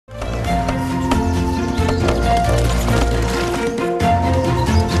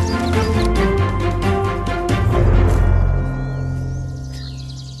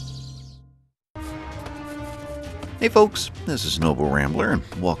Hey folks, this is Noble Rambler, and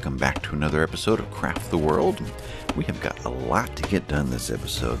welcome back to another episode of Craft the World. We have got a lot to get done this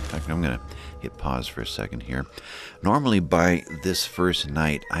episode. In fact, I'm going to hit pause for a second here. Normally by this first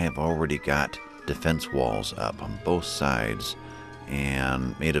night, I have already got defense walls up on both sides,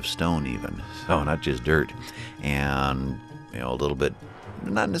 and made of stone even, so not just dirt. And, a little bit,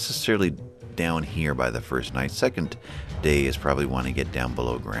 not necessarily down here by the first night. Second day is probably want to get down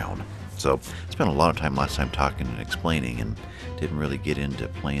below ground. So spent a lot of time last time talking and explaining and didn't really get into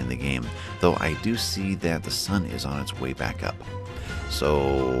playing the game. Though I do see that the sun is on its way back up.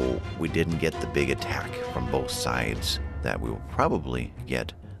 So we didn't get the big attack from both sides that we will probably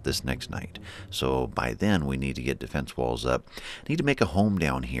get this next night. So by then we need to get defense walls up. Need to make a home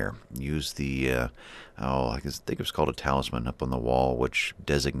down here. Use the, I think it's called a talisman up on the wall, which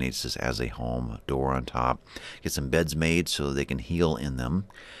designates this as a home. Door on top. Get some beds made so they can heal in them.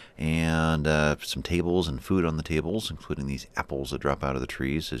 And some tables and food on the tables, including these apples that drop out of the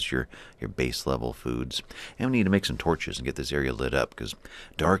trees as your base level foods. And we need to make some torches and get this area lit up, because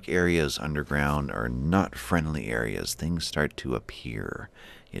dark areas underground are not friendly areas. Things start to appear.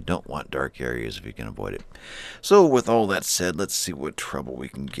 You don't want dark areas if you can avoid it. So with all that said, let's see what trouble we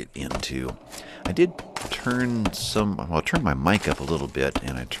can get into. I did turn I turned my mic up a little bit,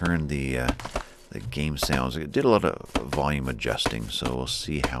 and I turned the game sounds. It did a lot of volume adjusting, so we'll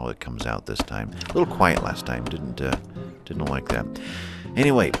see how it comes out this time. A little quiet last time. Didn't like that.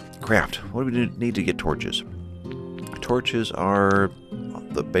 Anyway, craft. What do we need to get torches? Torches are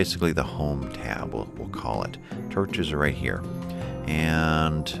basically the home tab, we'll call it. Torches are right here.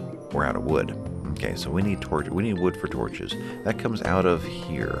 And we're out of wood. Okay, so we need wood for torches. That comes out of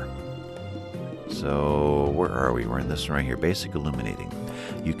here. So where are we? We're in this one right here. Basic illuminating.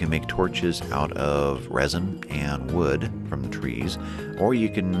 You can make torches out of resin and wood from the trees, or you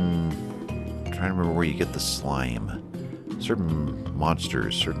can, I'm trying to remember where you get the slime. Certain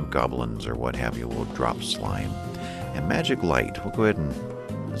monsters, certain goblins or what have you will drop slime. And magic light. We'll go ahead and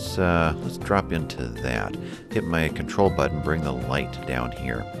let's drop into that. Hit my control button, bring the light down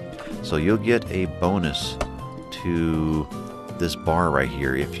here. So you'll get a bonus to this bar right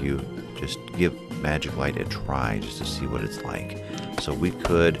here if you just give magic light a try just to see what it's like. So we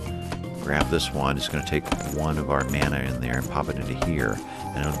could grab this one. It's going to take one of our mana in there and pop it into here,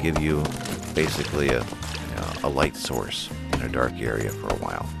 and it'll give you basically a light source in a dark area for a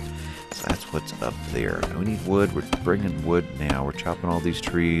while. So that's what's up there. Now we need wood. We're bringing wood now. We're chopping all these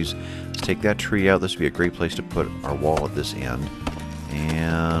trees. Let's take that tree out. This would be a great place to put our wall at this end.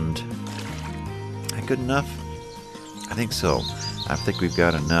 And that good enough? I think so. I think we've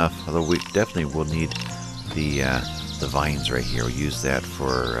got enough. Although we definitely will need the vines right here. We'll use that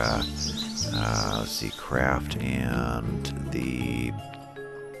for let's see, craft and the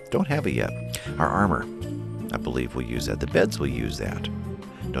don't have it yet. Our armor, I believe we'll use that. The beds will use that.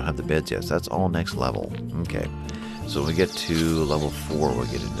 Don't have the beds yet, so that's all next level. Okay, so when we get to level 4, we'll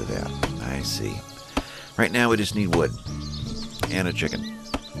get into that. I see. Right now we just need wood and a chicken.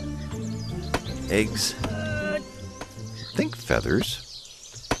 Eggs. I think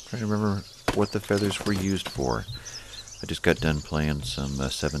feathers. I'm trying to remember what the feathers were used for. I just got done playing some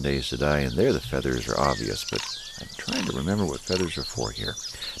 7 Days to Die, and there the feathers are obvious, but I'm trying to remember what feathers are for here.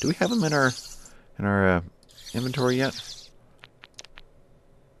 Do we have them in our inventory yet?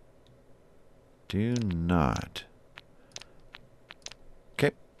 Do not.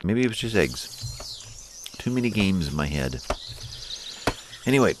 Okay, maybe it was just eggs. Too many games in my head.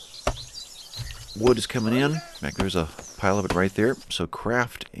 Anyway, wood is coming in. In fact, there's a pile of it right there. So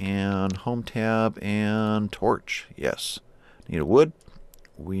craft and home tab and torch. Yes. Need a wood.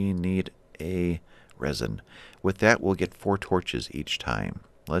 We need a resin. With that, we'll get 4 torches each time.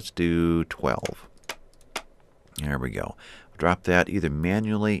 Let's do 12. There we go. Drop that either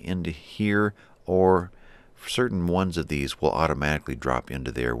manually into here, or certain ones of these will automatically drop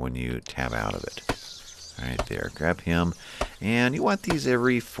into there when you tab out of it. Right there. Grab him. And you want these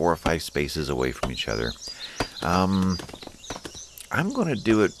every 4 or 5 spaces away from each other. I'm going to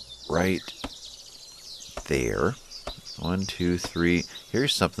do it right there. 1, 2, 3.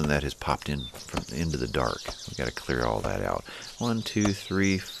 Here's something that has popped in into the dark. We've got to clear all that out. 1, 2,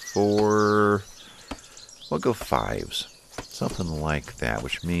 3, 4. We'll go 5s. Something like that,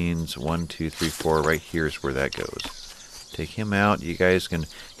 which means 1, 2, 3, 4. Right here is where that goes. Take him out. You guys can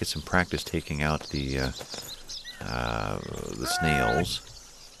get some practice taking out the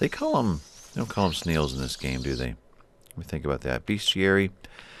snails. They don't call them snails in this game, do they? Let me think about that. Bestiary.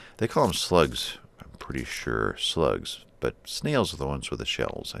 They call them slugs. I'm pretty sure slugs. But snails are the ones with the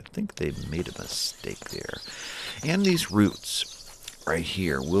shells. I think they made a mistake there. And these roots right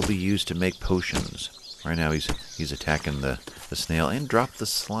here will be used to make potions. Right now he's attacking the snail and dropped the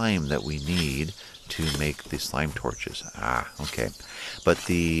slime that we need to make the slime torches. Ah, okay. But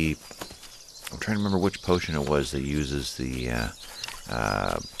I'm trying to remember which potion it was that uses the,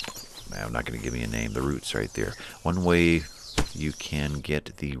 I'm not going to give you a name, the roots right there. One way you can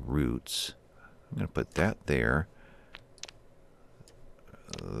get the roots, I'm going to put that there.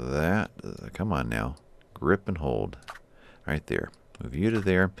 Come on now. Grip and hold. Right there. Move you to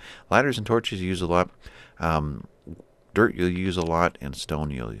there. Ladders and torches you use a lot. Dirt you'll use a lot, and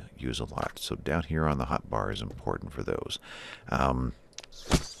stone you'll use a lot. So down here on the hotbar is important for those.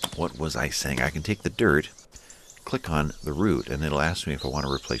 What was I saying? I can take the dirt, click on the root, and it'll ask me if I want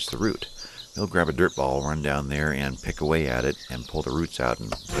to replace the root. It'll grab a dirt ball, run down there, and pick away at it, and pull the roots out and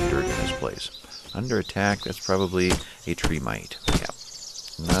put dirt in its place. Under attack, that's probably a tree mite. Yeah,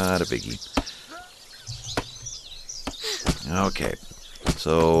 not a biggie. Okay,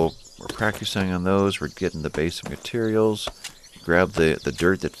 so we're practicing on those. We're getting the basic materials. Grab the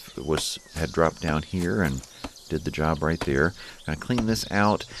dirt that had dropped down here and did the job right there. I'm going to clean this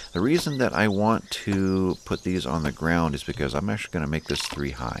out. The reason that I want to put these on the ground is because I'm actually going to make this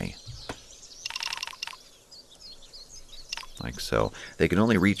 3 high. Like so. They can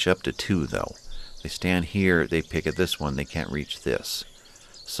only reach up to 2 though. They stand here, they pick at this one, they can't reach this.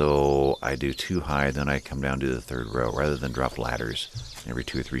 So I do 2 high, then I come down to the 3rd row, rather than drop ladders every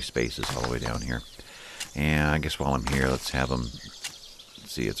 2 or 3 spaces all the way down here. And I guess while I'm here, let's have them,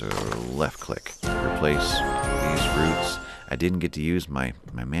 see, it's a left click. Replace these roots. I didn't get to use my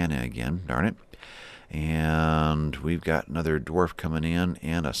mana again, darn it. And we've got another dwarf coming in,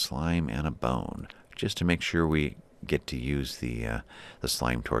 and a slime and a bone, just to make sure we get to use the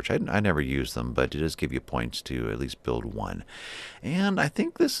slime torch. I never use them, but it does give you points to at least build 1. And I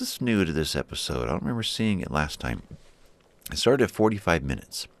think this is new to this episode. I don't remember seeing it last time. It started at 45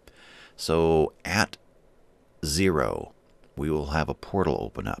 minutes. So at 0, we will have a portal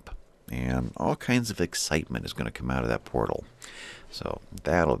open up. And all kinds of excitement is going to come out of that portal. So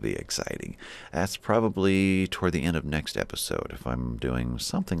that'll be exciting. That's probably toward the end of next episode, if I'm doing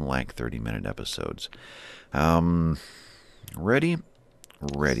something like 30-minute episodes. Ready?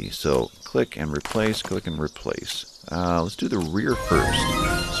 Ready. So click and replace, click and replace. Let's do the rear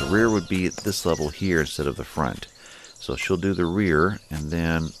first. So rear would be at this level here instead of the front. So she'll do the rear, and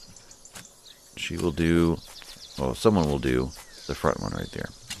then she will do, well, someone will do the front one right there.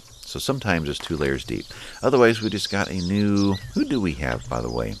 So sometimes it's 2 layers deep. Otherwise, we just got a new, who do we have, by the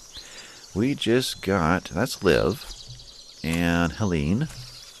way? We just got, that's Liv, and Helene,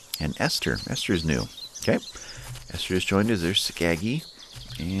 and Esther. Esther's new. Okay, Esther has joined us. There's Skaggy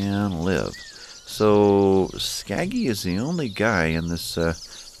and Liv. So Skaggy is the only guy in this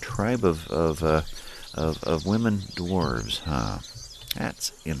tribe of women dwarves, huh?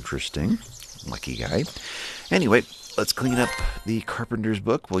 That's interesting. Lucky guy. Anyway, let's clean up the carpenter's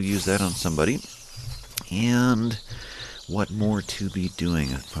book. We'll use that on somebody. And what more to be doing?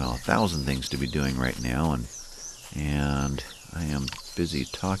 Well, 1,000 things to be doing right now, and I am busy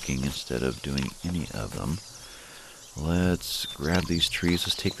talking instead of doing any of them. Let's grab these trees.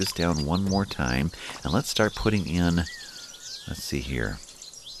 Let's take this down one more time, and let's start putting in, let's see here.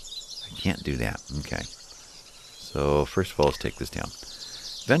 I can't do that. Okay. So first of all, let's take this down.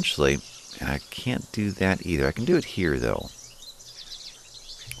 Eventually, I can't do that either. I can do it here, though.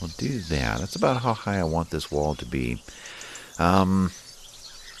 We'll do that. That's about how high I want this wall to be.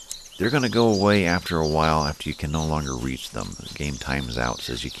 They're going to go away after a while, after you can no longer reach them. The game times out,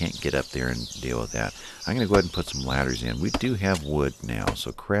 says you can't get up there and deal with that. I'm going to go ahead and put some ladders in. We do have wood now,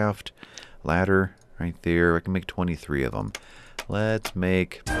 so craft ladder right there. I can make 23 of them. Let's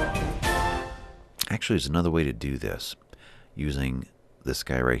make... Actually, there's another way to do this, using this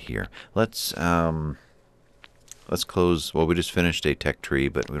guy right here. Let's close, well, we just finished a tech tree,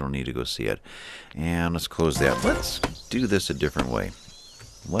 but we don't need to go see it. And let's close that. Let's do this a different way.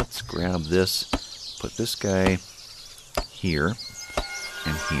 Let's grab this, put this guy here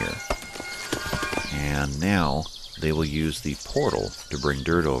and here. And now they will use the portal to bring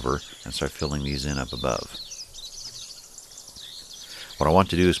dirt over and start filling these in up above. What I want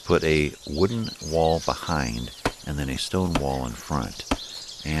to do is put a wooden wall behind and then a stone wall in front.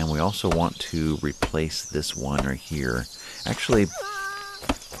 And we also want to replace this one right here. Actually,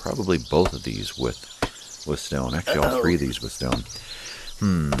 probably both of these with stone. Actually, all 3 of these with stone.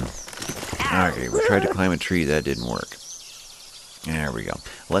 Okay, we tried to climb a tree. That didn't work. There we go.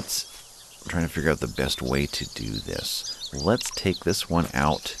 I'm trying to figure out the best way to do this. Let's take this one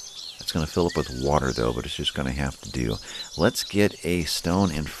out. It's going to fill up with water, though, but it's just going to have to do. Let's get a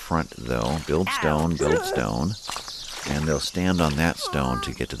stone in front, though. Build stone, build stone. And they'll stand on that stone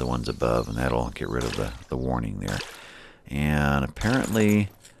to get to the ones above, and that'll get rid of the warning there. And apparently,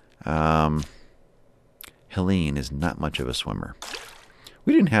 Helene is not much of a swimmer.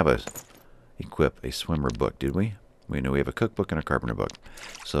 We didn't have equip a swimmer book, did we? We know we have a cookbook and a carpenter book.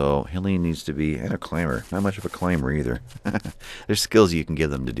 So Helene needs to be, and a climber. Not much of a climber either. There's skills you can give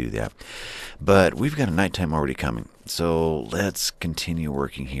them to do that. But we've got a nighttime already coming. So let's continue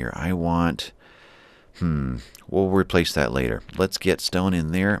working here. I want, we'll replace that later. Let's get stone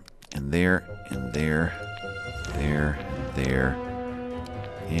in there, and there, and there, there, and there.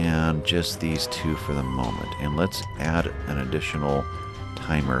 And just these two for the moment. And let's add an additional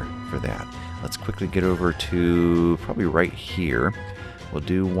timer for that. Let's quickly get over to probably right here. We'll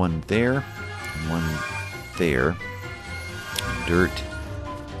do one there, and one there. Dirt.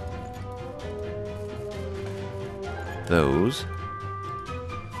 Those.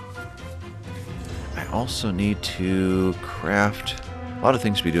 I also need to craft a lot of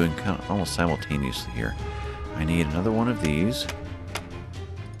things to be doing kind of almost simultaneously here. I need another one of these.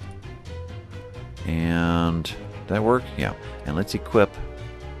 And did that work? Yeah. And let's equip.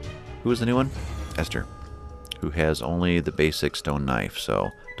 Who is the new one? Esther, who has only the basic stone knife.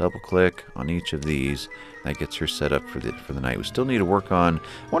 So double click on each of these. That gets her set up for the night. We still need to work on.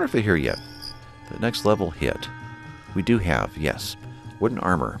 I wonder if they're here yet. The next level hit. We do have, yes, wooden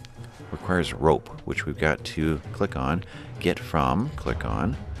armor. Requires rope, which we've got to click on. Get from. Click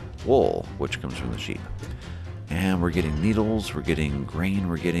on wool, which comes from the sheep. And we're getting needles. We're getting grain.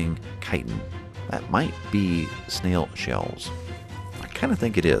 We're getting chitin. That might be snail shells. I kind of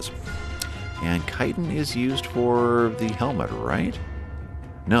think it is. And chitin is used for the helmet, right?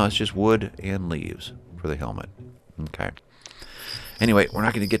 No, it's just wood and leaves for the helmet. Okay. Anyway, we're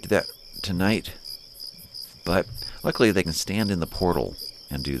not going to get to that tonight. But luckily they can stand in the portal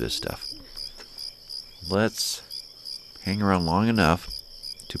and do this stuff. Let's hang around long enough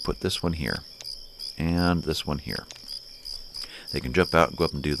to put this one here. And this one here. They can jump out and go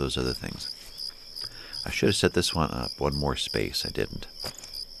up and do those other things. I should have set this one up one more space. I didn't.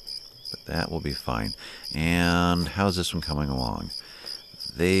 But that will be fine. And how's this one coming along?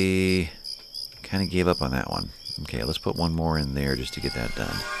 They kind of gave up on that one. Okay, let's put one more in there just to get that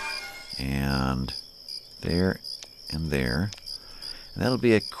done. And there and there. And that'll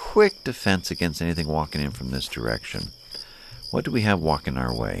be a quick defense against anything walking in from this direction. What do we have walking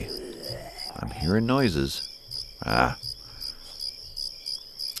our way? I'm hearing noises. Ah.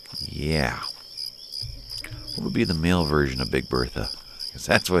 Yeah. What would be the male version of Big Bertha? Because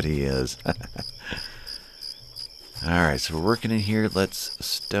that's what he is. Alright, so we're working in here. Let's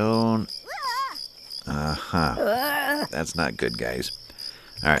stone. That's not good, guys.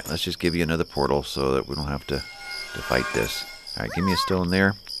 Alright, let's just give you another portal so that we don't have to fight this. Alright, give me a stone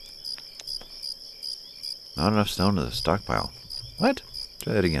there. Not enough stone to the stockpile. What?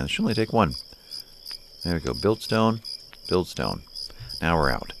 Try that again. It should only take one. There we go. Build stone. Build stone. Now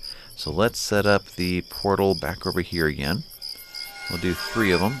we're out. So let's set up the portal back over here again. We'll do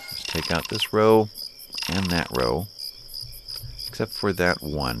 3 of them. Let's take out this row and that row. Except for that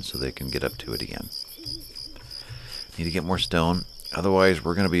one so they can get up to it again. Need to get more stone. Otherwise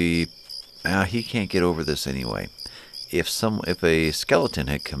we're going to be... he can't get over this anyway. If a skeleton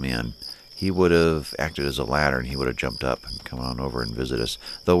had come in, he would have acted as a ladder and he would have jumped up and come on over and visit us.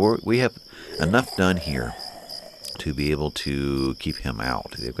 Though we have enough done here to be able to keep him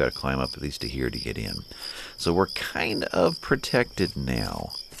out. They've got to climb up at least to here to get in. So we're kind of protected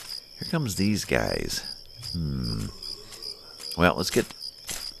now. Here comes these guys. Well, let's get...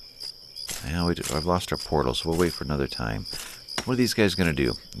 Now I've lost our portal, so we'll wait for another time. What are these guys going to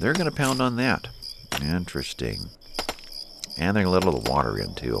do? They're going to pound on that. Interesting. And they're going to let all the water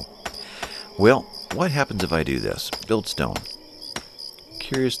in, too. Well, what happens if I do this? Build stone.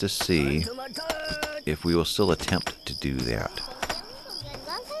 Curious to see if we will still attempt to do that.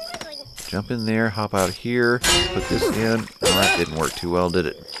 Jump in there, hop out here, put this in. Oh, that didn't work too well, did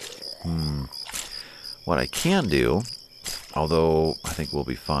it? What I can do, although I think we'll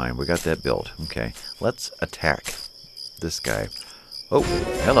be fine. We got that built. Okay, let's attack this guy. Oh,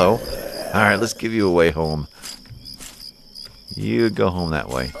 hello. All right, let's give you a way home. You go home that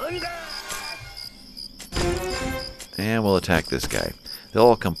way. And we'll attack this guy. They'll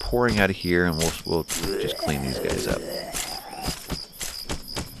all come pouring out of here, and we'll just clean these guys up.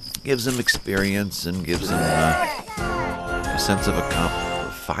 Gives them experience and gives them a sense of accomplishment.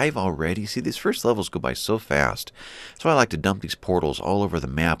 5 already? See, these first levels go by so fast. So I like to dump these portals all over the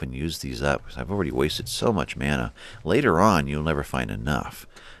map and use these up, because I've already wasted so much mana. Later on, you'll never find enough.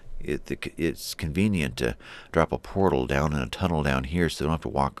 it's convenient to drop a portal down in a tunnel down here, so they don't have to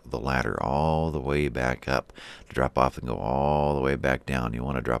walk the ladder all the way back up to drop off and go all the way back down. You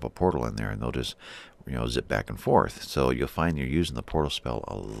want to drop a portal in there, and they'll just, zip back and forth. So you'll find you're using the portal spell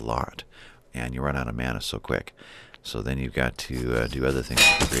a lot, and you run out of mana so quick. So then you've got to do other things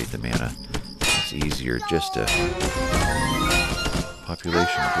to create the mana. It's easier just to...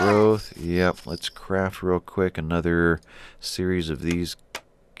 Population growth. Yep, let's craft real quick another series of these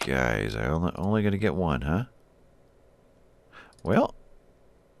guys. I only going to get one, huh? Well,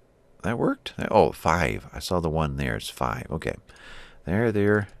 that worked. Oh, 5. I saw the one there. It's 5. Okay.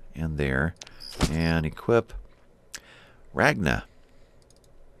 There, and there. And equip Ragna.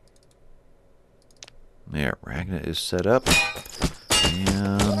 There, Ragna is set up.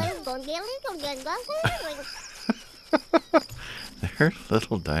 And... They're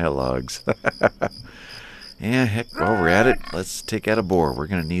little dialogues. Yeah, heck, while we're at it, let's take out a boar. We're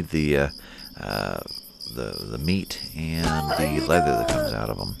going to need the meat and the leather that comes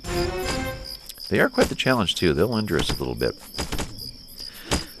out of them. They are quite the challenge, too. They'll injure us a little bit.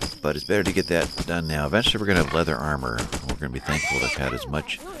 But it's better to get that done now. Eventually, we're going to have leather armor. We're going to be thankful to have had as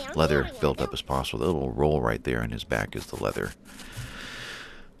much leather built up as possible. The little roll right there in his back is the leather.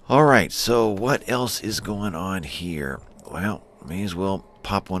 Alright, so what else is going on here? Well, may as well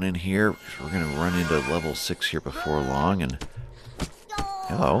pop one in here. We're going to run into level 6 here before long. And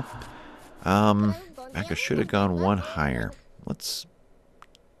hello. I should have gone one higher. Let's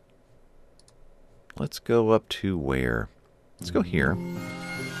go up to where? Let's go here.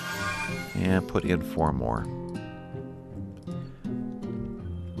 And put in 4 more.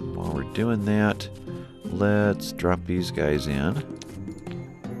 While we're doing that, let's drop these guys in.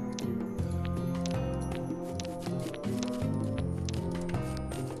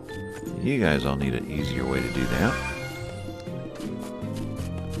 You guys all need an easier way to do that.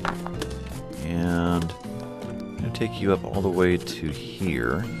 And I'm going to take you up all the way to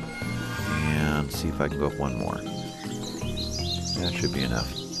here. And see if I can go up one more. That should be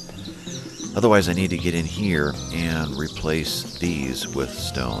enough. Otherwise, I need to get in here and replace these with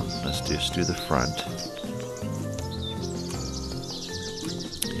stone. Let's just do the front.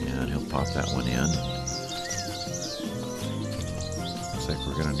 And he'll pop that one in. Looks like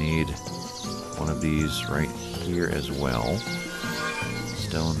we're going to need one of these right here as well.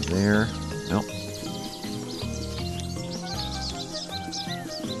 Stone there. Nope.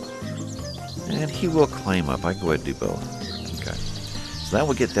 And he will climb up. I can go ahead and do both. Okay. So that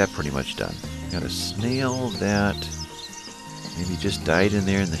will get that pretty much done. Got a snail that maybe just died in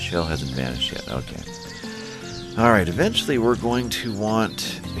there and the shell hasn't vanished yet. Okay. Alright, eventually we're going to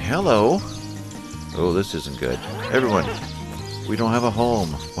want... Hello! Oh, this isn't good. Everyone, we don't have a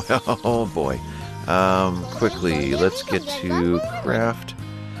home. Oh boy. Quickly, let's get to craft.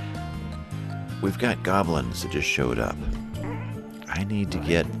 We've got goblins that just showed up. I need to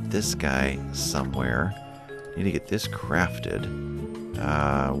get this guy somewhere. I need to get this crafted.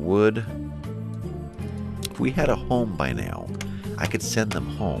 Wood. If we had a home by now, I could send them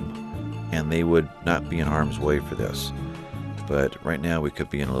home, and they would not be in harm's way for this. But right now, we could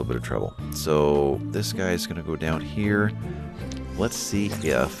be in a little bit of trouble. So this guy's going to go down here. Let's see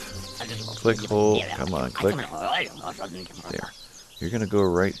if... Click hole. Come on, click. There. You're going to go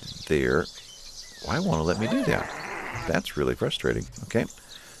right there. Why won't it let me do that? That's really frustrating. Okay.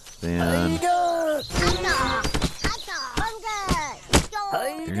 Then...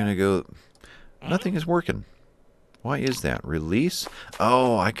 You're going to go... Nothing is working. Why is that? Release?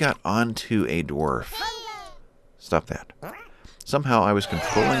 Oh, I got onto a dwarf. Stop that. Somehow I was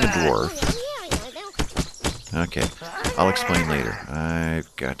controlling a dwarf. Okay. I'll explain later.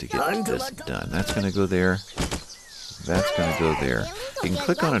 I've got to get this done. That's going to go there. That's going to go there. You can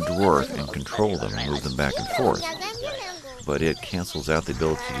click on a dwarf and control them and move them back and forth. But it cancels out the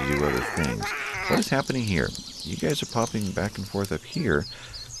ability to do other things. What is happening here? You guys are popping back and forth up here.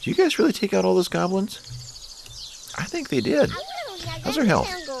 Do you guys really take out all those goblins? I think they did. How's their health?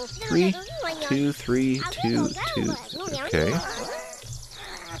 3, 2, 3, 2, 2. Okay.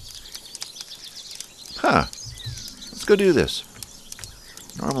 Huh. Let's go do this.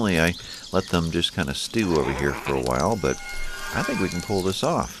 Normally I let them just kind of stew over here for a while, but I think we can pull this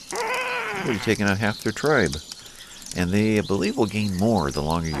off. We're already taking out half their tribe. And they, I believe, will gain more the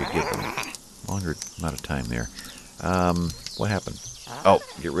longer you give them. Longer amount of time there. What happened? Oh,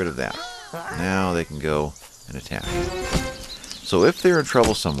 get rid of that. Now they can go and attack. So if they're in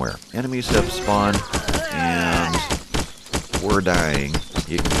trouble somewhere, enemies have spawned, and we're dying,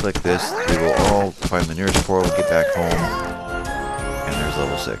 you can click this. They will all find the nearest portal, get back home, and there's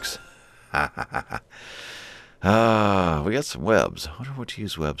level 6. We got some webs. I wonder what to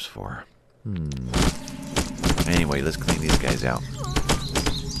use webs for. Anyway, let's clean these guys out.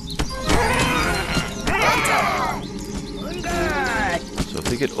 So if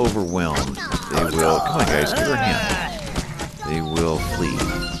they get overwhelmed, they will... Come on, guys, give her a hand. They will flee,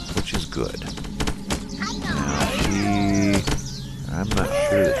 which is good. Now, I'm not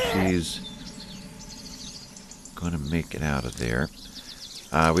sure that she's going to make it out of there.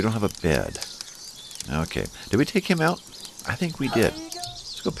 We don't have a bed. Okay. Did we take him out? I think we did.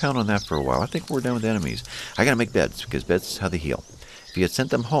 Let's go pound on that for a while. I think we're done with enemies. I gotta make beds, because beds is how they heal. If you had sent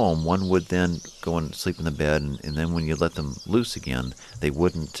them home, one would then go and sleep in the bed, and then when you let them loose again, they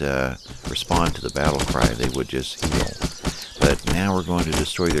wouldn't respond to the battle cry. They would just heal. But now we're going to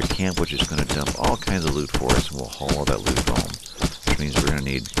destroy their camp, which is going to dump all kinds of loot for us, and we'll haul all that loot home. Which means we're going to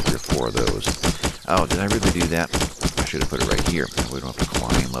need 3 or 4 of those. Oh, did I really do that? I should have put it right here. We don't have to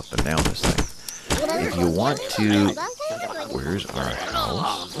climb up and down this thing. If you want to... Where's our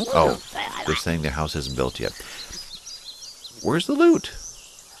house? Oh, they're saying the house isn't built yet. Where's the loot?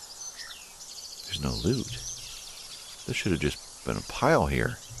 There's no loot. This should have just been a pile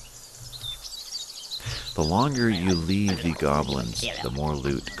here. The longer you leave the goblins, the more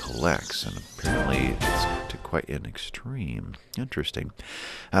loot collects, and apparently it's to quite an extreme. Interesting.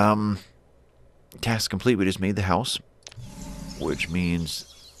 Task complete. We just made the house, which means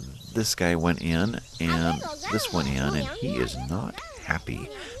this guy went in and this went in, and he is not happy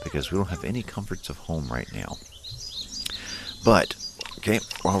because we don't have any comforts of home right now. But, okay,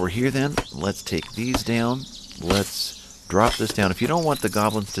 while we're here then, let's take these down. Let's drop this down. If you don't want the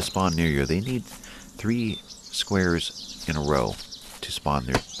goblins to spawn near you, they need 3 squares in a row to spawn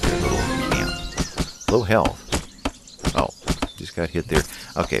their little camp. Low health. Oh, just got hit there.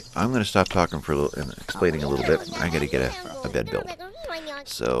 Okay, I'm going to stop talking for a little and explaining a little bit. I got to get a bed built.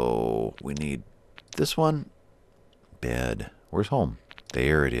 So, we need this one. Bed. Where's home?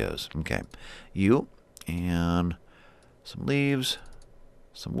 There it is. Okay. You and... some leaves,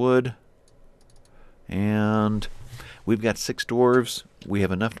 some wood, and we've got 6 dwarves. We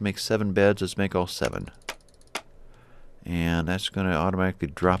have enough to make 7 beds. Let's make all 7. And that's going to automatically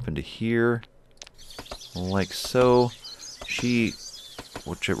drop into here, like so.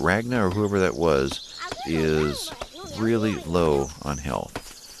 Ragna, or whoever that was, is really low on health.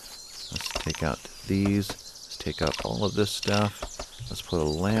 Let's take out these. Let's take out all of this stuff. Let's put a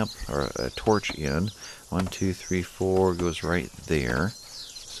lamp, or a torch in. 1, 2, 3, 4 goes right there.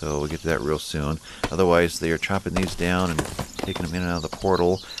 So we'll get to that real soon. Otherwise, they are chopping these down and taking them in and out of the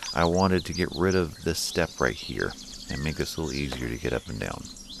portal. I wanted to get rid of this step right here and make this a little easier to get up and down.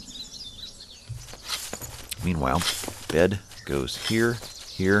 Meanwhile, bed goes here,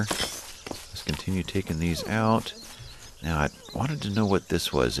 here. Let's continue taking these out. Now, I wanted to know what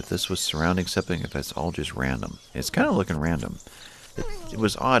this was. If this was surrounding something, if that's all just random. It's kind of looking random. It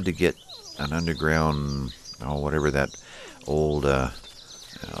was odd to get an underground, whatever that old,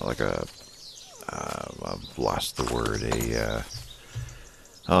 like I've lost the word,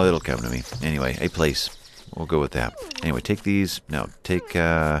 it'll come to me. Anyway, a place. We'll go with that. Anyway, take these, no, take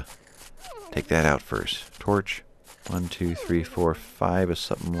that out first. Torch, 1, 2, 3, 4, 5 is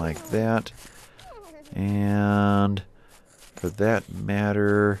something like that. And for that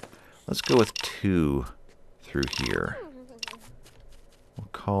matter, let's go with 2 through here. We'll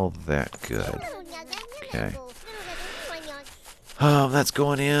call that good. Okay. That's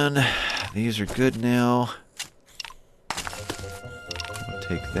going in. These are good now. We'll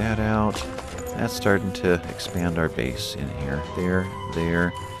take that out. That's starting to expand our base in here.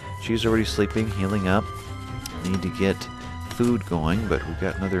 There. She's already sleeping, healing up. Need to get food going, but we've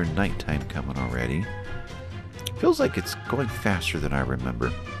got another nighttime coming already. Feels like it's going faster than I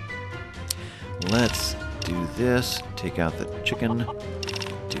remember. Let's do this. Take out the chicken.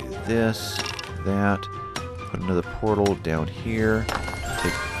 Do this, that. Put another portal down here.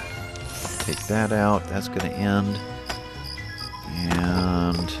 Take that out. That's going to end.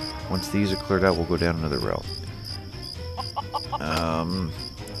 And once these are cleared out, we'll go down another row.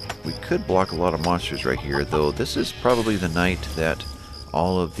 We could block a lot of monsters right here, though this is probably the night that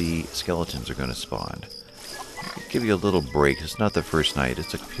all of the skeletons are going to spawn. I'll give you a little break. It's not the first night.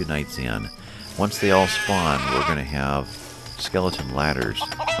 It's a few nights in. Once they all spawn, we're going to have skeleton ladders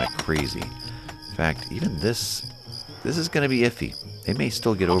like crazy. In fact, even this is going to be iffy. They may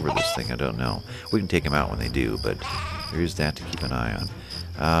still get over this thing, I don't know. We can take them out when they do, but there's that to keep an eye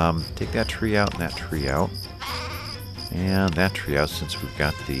on. Take that tree out and that tree out. And that tree out, since we've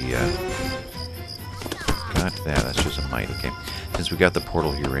got the... that's just a mite, okay. Since we got the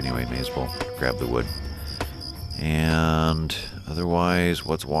portal here anyway, may as well grab the wood. And otherwise,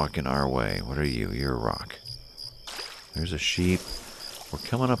 what's walking our way? What are you? You're a rock. There's a sheep. We're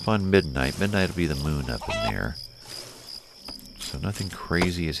coming up on midnight. Midnight will be the moon up in there. So nothing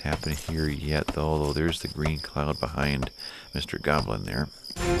crazy is happening here yet, though, although there's the green cloud behind Mr. Goblin there.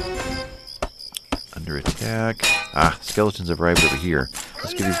 Under attack. Ah, skeletons have arrived over here.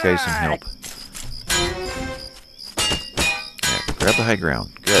 Let's give these guys some help. Yeah, grab the high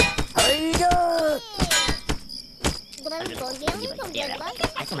ground. Good.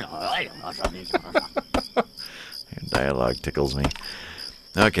 Your dialogue tickles me.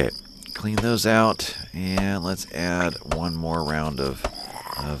 Okay, clean those out, and let's add one more round of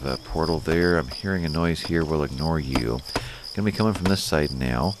a portal there. I'm hearing a noise here. We'll ignore you. It's going to be coming from this side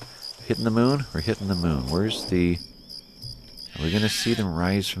now. Hitting the moon? We're hitting the moon. Where's the... Are we going to see them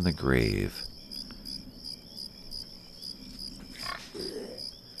rise from the grave?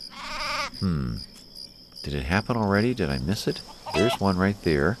 Did it happen already? Did I miss it? There's one right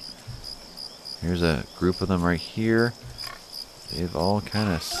there. Here's a group of them right here. They've all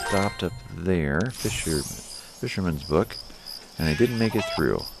kind of stopped up there. Fisherman's book. And they didn't make it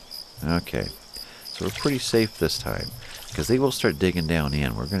through. Okay. So we're pretty safe this time. Because they will start digging down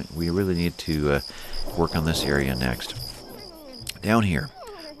in. We really need to work on this area next. Down here.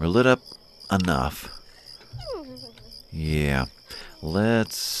 We're lit up enough. Yeah.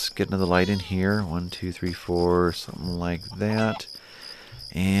 Let's get another light in here. 1, 2, 3, 4. Something like that.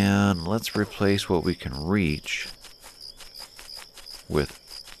 And let's replace what we can reach with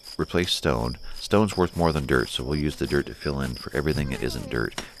replace stone. Stone's worth more than dirt, so we'll use the dirt to fill in for everything that isn't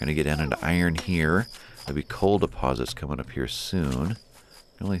dirt. We're going to get down into iron here. There'll be coal deposits coming up here soon.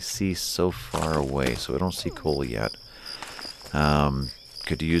 I can only see so far away, so I don't see coal yet.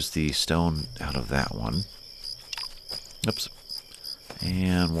 Could use the stone out of that one. Oops.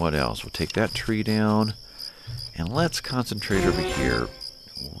 And what else? We'll take that tree down. And let's concentrate over here.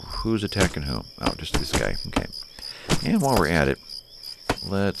 Who's attacking whom? Oh, just this guy. Okay. And while we're at it,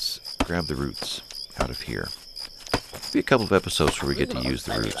 let's grab the roots out of here. Be a couple of episodes where we get to use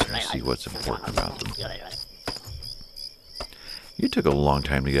the roots and see what's important about them. You took a long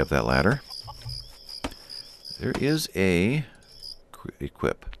time to get up that ladder. There is a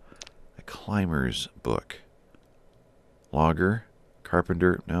equip. A climber's book. Logger.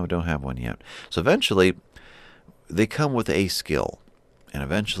 Carpenter. No, don't have one yet. So eventually, they come with a skill. And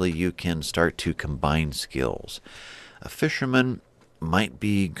eventually you can start to combine skills. A fisherman might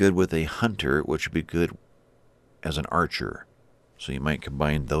be good with a hunter, which would be good as an archer. So you might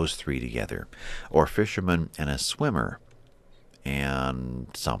combine those three together. Or a fisherman and a swimmer and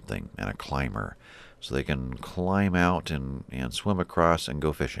something, and a climber. So they can climb out and swim across and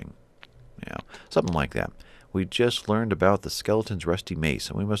go fishing. Yeah, something like that. We just learned about the skeleton's rusty mace,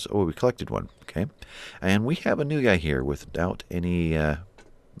 and we collected one, okay? And we have a new guy here without any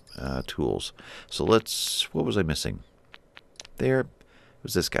tools. So what was I missing? There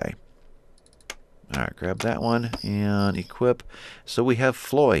was this guy. All right, grab that one and equip. So we have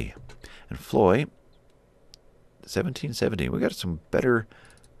Floy. And Floy, 1770. We got some better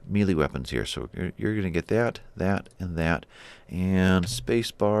melee weapons here. So you're going to get that, and that. And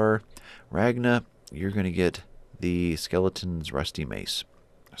spacebar. Ragna, you're going to get the skeleton's rusty mace.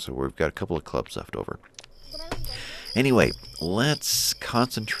 So we've got a couple of clubs left over. Anyway, let's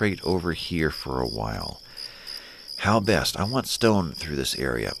concentrate over here for a while. How best? I want stone through this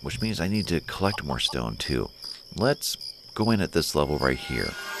area, which means I need to collect more stone too. Let's go in at this level right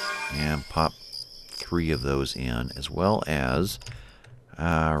here and pop 3 of those in, as well as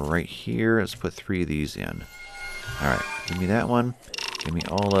right here, let's put 3 of these in. Alright, give me that one. Give me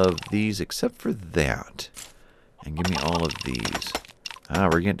all of these except for that. And give me all of these.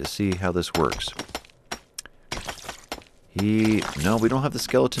 We're getting to see how this works. No, we don't have the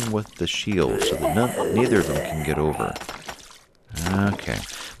skeleton with the shield, so neither of them can get over. Okay.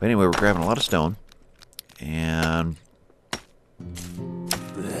 But anyway, we're grabbing a lot of stone. And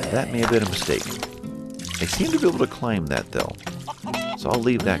that may have been a mistake. I seem to be able to climb that, though. So I'll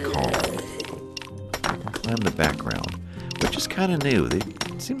leave that calm. Climb the background, which is kind of new.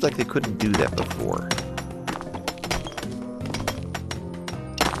 It seems like they couldn't do that before.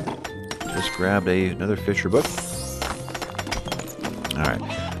 Just grabbed another Fisher book. Alright,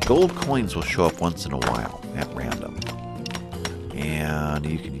 gold coins will show up once in a while at random. And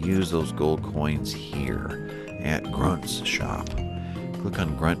you can use those gold coins here at Grunt's shop. Click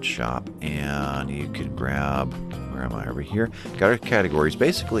on Grunt shop and you can grab, where am I, over here? Got our categories.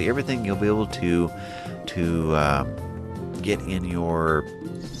 Basically everything you'll be able to get in your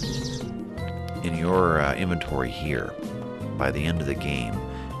inventory here by the end of the game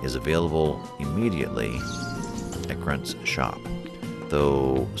is available immediately at Grunt's shop.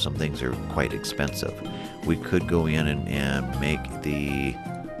 Though some things are quite expensive. we could go in and make the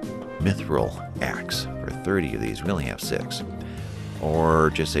mithril axe for 30 of these. We only have 6. Or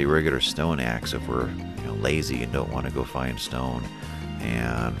just a regular stone axe if we're lazy and don't want to go find stone.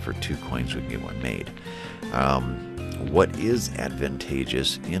 And for 2 coins we can get one made. What is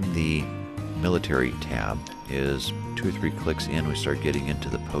advantageous in the military tab is 2 or 3 clicks in, we start getting into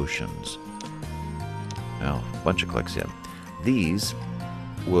the potions. Now, a bunch of clicks in. These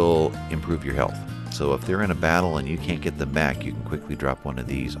will improve your health. So if they're in a battle and you can't get them back, you can quickly drop one of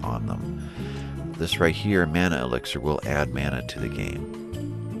these on them. This right here, mana elixir, will add mana to the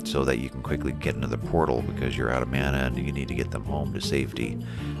game so that you can quickly get into the portal because you're out of mana and you need to get them home to safety.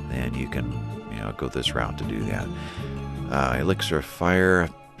 Then you can go this route to do that. Elixir of fire,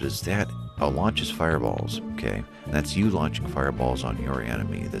 does that... Oh, launches fireballs. Okay. That's you launching fireballs on your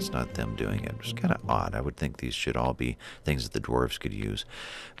enemy. That's not them doing it. It's kind of odd. I would think these should all be things that the dwarves could use.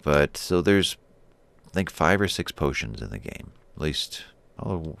 But, so there's, I think, 5 or 6 potions in the game. At least,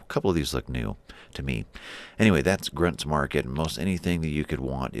 a couple of these look new to me. Anyway, that's Grunt's Market. And most anything that you could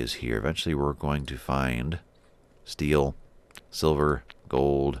want is here. Eventually, we're going to find steel, silver,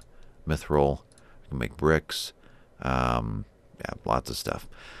 gold, mithril. We can make bricks. Yeah, lots of stuff.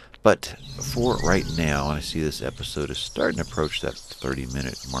 But for right now, and I see this episode is starting to approach that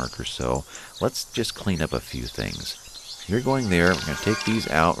 30-minute mark or so, let's just clean up a few things. You're going there. We're going to take these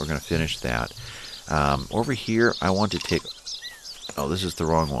out. We're going to finish that. Over here, I want to take... Oh, this is the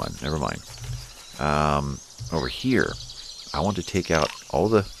wrong one. Never mind. Over here, I want to take out all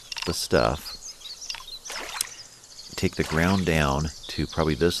the stuff, take the ground down to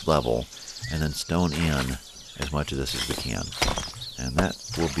probably this level, and then stone in as much of this as we can. And that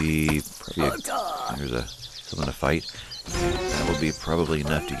will be probably there's something to fight. That will be probably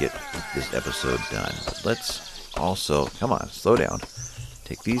enough to get this episode done. But let's also, come on, slow down.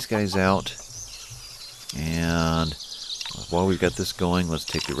 Take these guys out. And while we've got this going, let's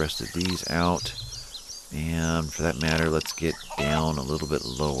take the rest of these out. And for that matter, let's get down a little bit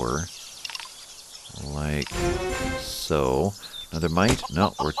lower. Like so. Another mite?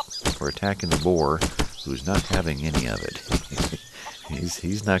 No, we're attacking the boar, who's not having any of it.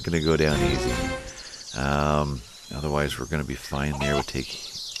 He's not going to go down easy. Otherwise, we're going to be fine there. We'll take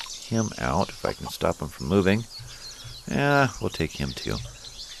him out if I can stop him from moving. Yeah, we'll take him too.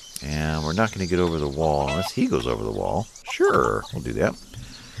 And we're not going to get over the wall unless he goes over the wall. Sure, we'll do that.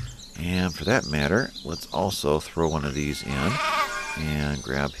 And for that matter, let's also throw one of these in and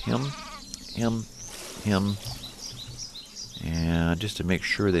grab him. And just to make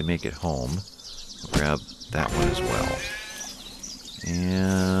sure they make it home, we'll grab that one as well.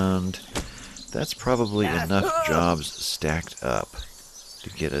 And that's probably enough jobs stacked up to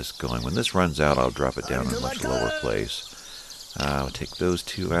get us going. When this runs out, I'll drop it down in a much lower place. I'll take those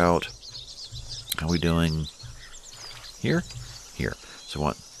 2 out. How are we doing here? Here. So I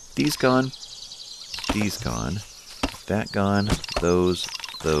want these gone, that gone, those.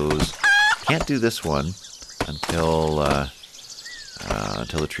 Can't do this one until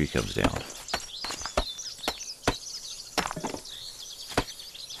the tree comes down.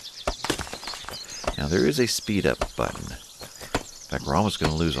 Now there is a speed up button. In fact, we're almost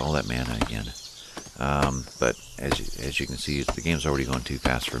going to lose all that mana again. But as you can see, the game's already going too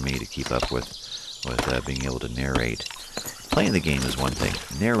fast for me to keep up with being able to narrate. Playing the game is one thing.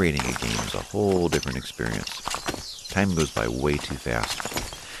 Narrating a game is a whole different experience. Time goes by way too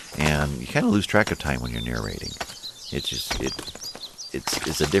fast. And you kind of lose track of time when you're narrating. It's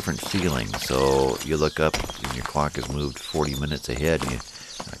a different feeling. So you look up and your clock has moved 40 minutes ahead and you're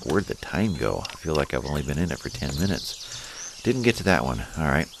like, where'd the time go? I feel like I've only been in it for 10 minutes. Didn't get to that one.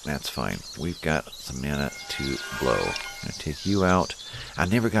 Alright, that's fine. We've got some mana to blow. I'm going to take you out. I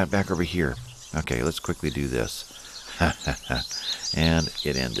never got back over here. Okay, let's quickly do this. And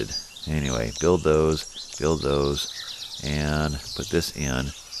it ended. Anyway, build those, and put this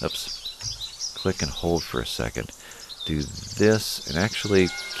in. Oops. Click and hold for a second. Do this, and actually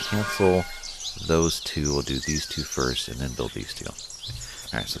cancel those 2. We'll do these 2 first, and then build these 2.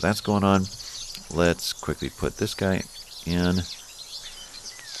 Alright, so that's going on. Let's quickly put this guy in.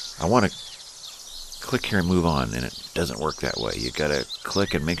 I want to click here and move on, and it doesn't work that way. You gotta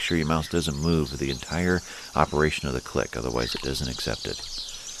click and make sure your mouse doesn't move the entire operation of the click, otherwise it doesn't accept it.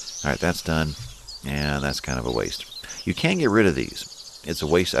 Alright, that's done, and that's kind of a waste. You can get rid of these. It's a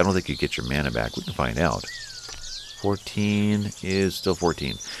waste. I don't think you get your mana back. We can find out. 14 is still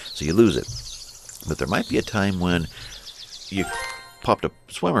 14, so you lose it. But there might be a time when you popped a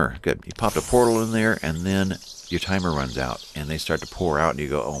swimmer. Good. You popped a portal in there, and then your timer runs out, and they start to pour out, and you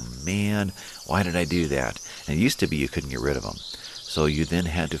go, oh man, why did I do that? And it used to be you couldn't get rid of them. So you then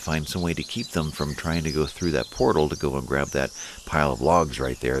had to find some way to keep them from trying to go through that portal to go and grab that pile of logs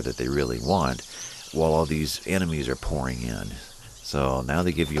right there that they really want, while all these enemies are pouring in. So now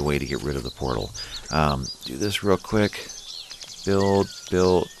they give you a way to get rid of the portal. Do this real quick. Build,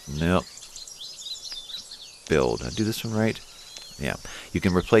 nope. Build. Did I do this one right? Yeah. You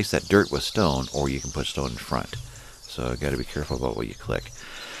can replace that dirt with stone, or you can put stone in front. So got to be careful about what you click.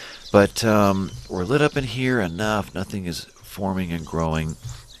 But we're lit up in here enough. Nothing is forming and growing.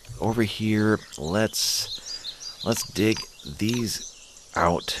 Over here, let's dig these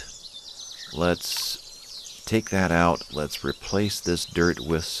out. Let's take that out. Let's replace this dirt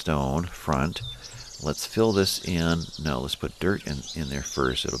with stone front. Let's fill this in. No, let's put dirt in there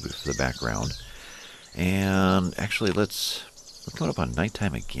first. It'll be for the background. And actually, we're coming up on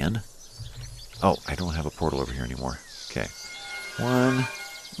nighttime again. Oh, I don't have a portal over here anymore. Okay. 1.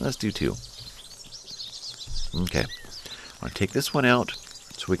 Let's do 2. Okay. I'm going to take this one out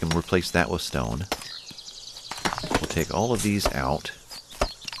so we can replace that with stone. We'll take all of these out.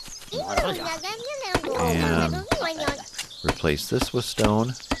 And replace this with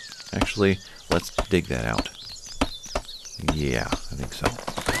stone. Actually, let's dig that out. Yeah, I think so.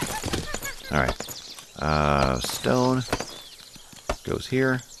 Alright. Stone goes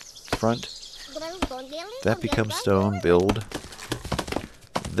here. Front. That becomes stone. Build.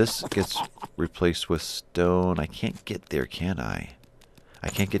 This gets replaced with stone. I can't get there, can I? I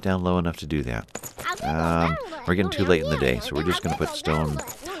can't get down low enough to do that. We're getting too late in the day, so we're just going to put stone.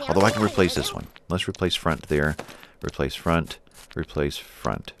 Although I can replace this one. Let's replace front there. Replace front. Replace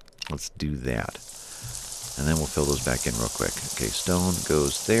front. Let's do that. And then we'll fill those back in real quick. Okay, stone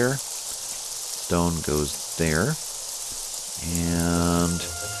goes there. Stone goes there. And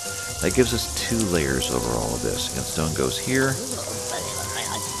that gives us 2 layers over all of this. And stone goes here.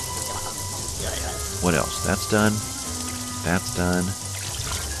 What else? That's done. That's done.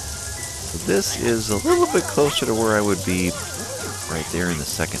 So this is a little bit closer to where I would be right there in the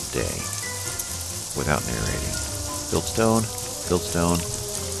second day without narrating. Build stone. Build stone.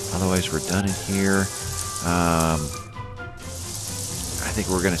 Otherwise, we're done in here. I think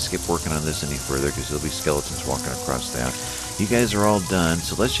we're going to skip working on this any further because there'll be skeletons walking across that. You guys are all done,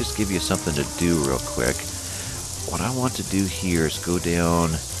 so let's just give you something to do real quick. What I want to do here is go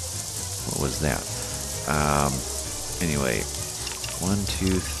down... What was that? Anyway, 1,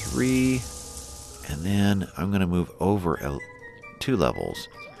 2, 3, and then I'm going to move over 2 levels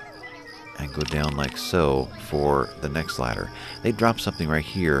and go down like so for the next ladder. They drop something right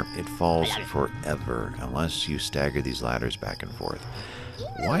here. It falls forever unless you stagger these ladders back and forth.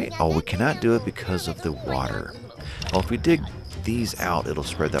 Why? Oh, we cannot do it because of the water. Well, if we dig these out, it'll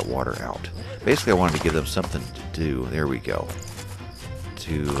spread that water out. Basically, I wanted to give them something to do. There we go.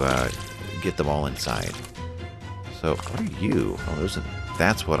 To get them all inside. So, what are you? Oh,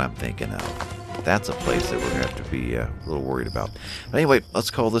 that's what I'm thinking of. That's a place that we're going to have to be a little worried about. But anyway, let's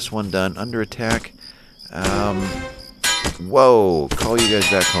call this one done. Under attack. Whoa! Call you guys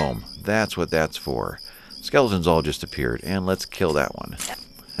back home. That's what that's for. Skeletons all just appeared. And let's kill that one.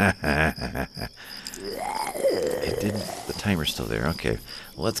 It didn't... The timer's still there. Okay.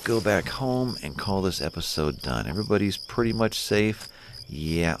 Let's go back home and call this episode done. Everybody's pretty much safe.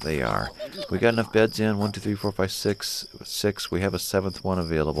 Yeah, they are. We got enough beds in. 1, 2, 3, 4, 5, 6. 6. We have a 7th one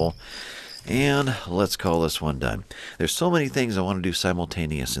available. And let's call this one done. There's so many things I want to do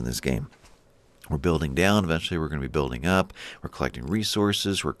simultaneous in this game. We're building down. Eventually, we're going to be building up. We're collecting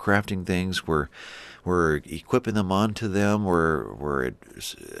resources. We're crafting things. We're equipping them onto them. We're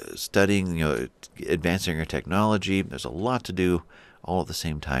studying, advancing our technology. There's a lot to do all at the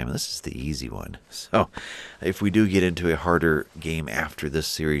same time. And this is the easy one. So if we do get into a harder game after this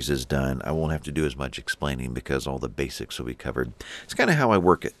series is done, I won't have to do as much explaining because all the basics will be covered. It's kind of how I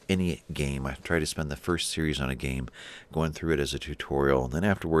work at any game. I try to spend the first series on a game going through it as a tutorial, and then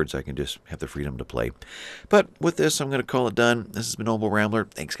afterwards I can just have the freedom to play. But with this, I'm going to call it done. This has been Noble Rambler.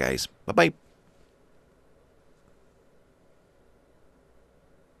 Thanks, guys. Bye-bye.